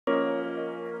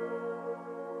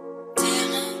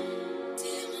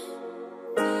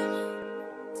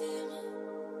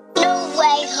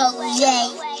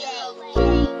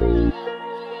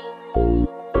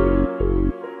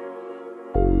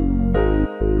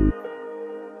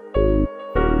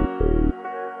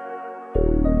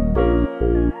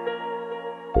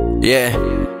Yeah.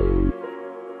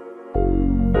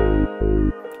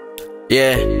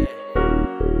 Yeah.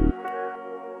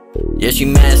 Yeah, she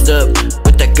masked up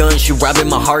with that gun, she robbing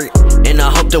my heart. And I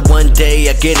hope that one day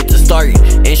I get it to start.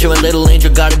 Ain't sure a little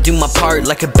angel, gotta do my part.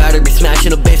 Like a battery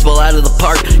smashing a baseball out of the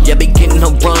park. Yeah, be getting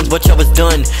home runs, watch how it's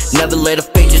done. Never let a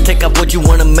fate just take off what you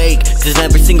wanna make. Cause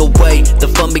every single way, the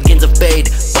fun begins to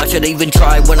fade. Watch it even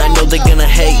try when I know they're gonna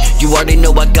hate. You already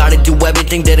know I gotta do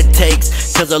everything that it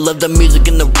takes. Cause I love the music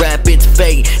and the rap, it's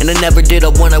fate. And I never did, I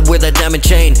wanna wear that diamond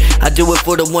chain. I do it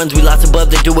for the ones we lost above,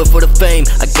 they do it for the fame.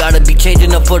 I gotta be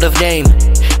changing up for the name.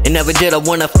 And never did I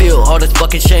wanna feel all this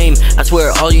fucking shame. I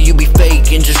swear all you be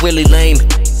fake and just really lame.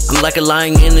 I'm like a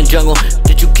lion in the jungle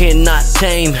that you cannot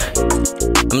tame.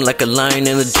 I'm like a lion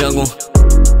in the jungle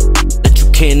that you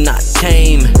cannot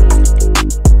tame.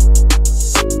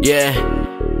 Yeah.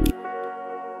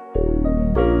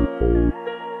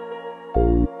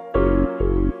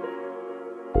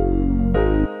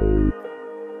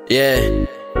 Yeah.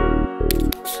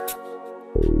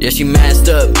 Yeah, she masked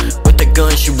up with the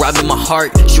gun, she robbing my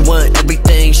heart. She want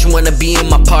everything, she wanna be in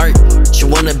my part. She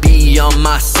wanna be on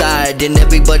my side, and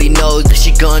everybody knows that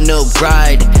she gonna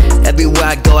ride. Everywhere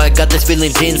I go, I got this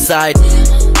feelings inside.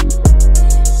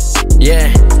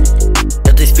 Yeah,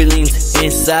 got these feelings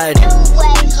inside.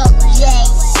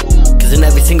 Cause in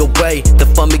every single way, the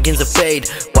fun begins to fade.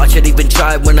 Watch it even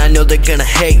try when I know they're gonna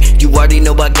hate. You already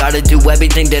know I gotta do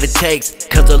everything that it takes.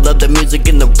 Cause I love the music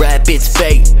and the rap, it's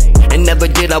fate. And never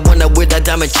did I wanna wear that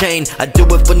diamond chain. I do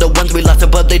it for the ones we lost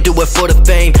above, they do it for the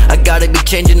fame. I gotta be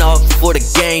changing all for the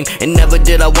game. And never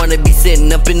did I wanna be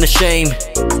sitting up in the shame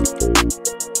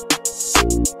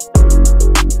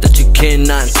that you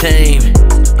cannot tame.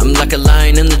 I'm like a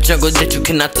lion in the jungle that you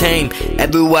cannot tame.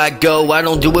 Everywhere I go, I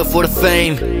don't do it for the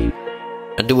fame.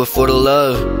 I do it for the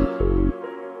love,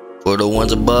 for the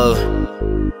ones above.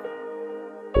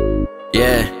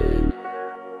 Yeah.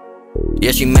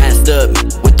 Yeah, she masked up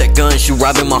with that gun, she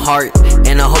robbing my heart.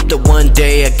 And I hope that one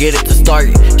day I get it to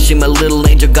start. She my little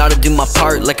angel, gotta do my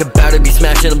part. Like a battery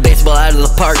smashing a baseball out of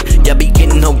the park. Yeah, be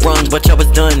getting home runs, watch how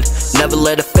it's done. Never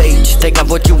let it fade, just take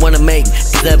off what you wanna make.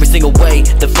 Cause every single way,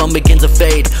 the fun begins to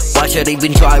fade. Watch it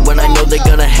even try when I know they're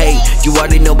gonna hate. You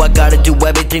already know I gotta do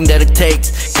everything that it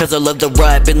takes. Cause I love the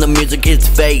rap and the music, it's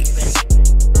fate.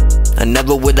 I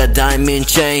never wear that diamond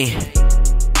chain.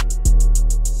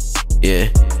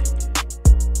 Yeah.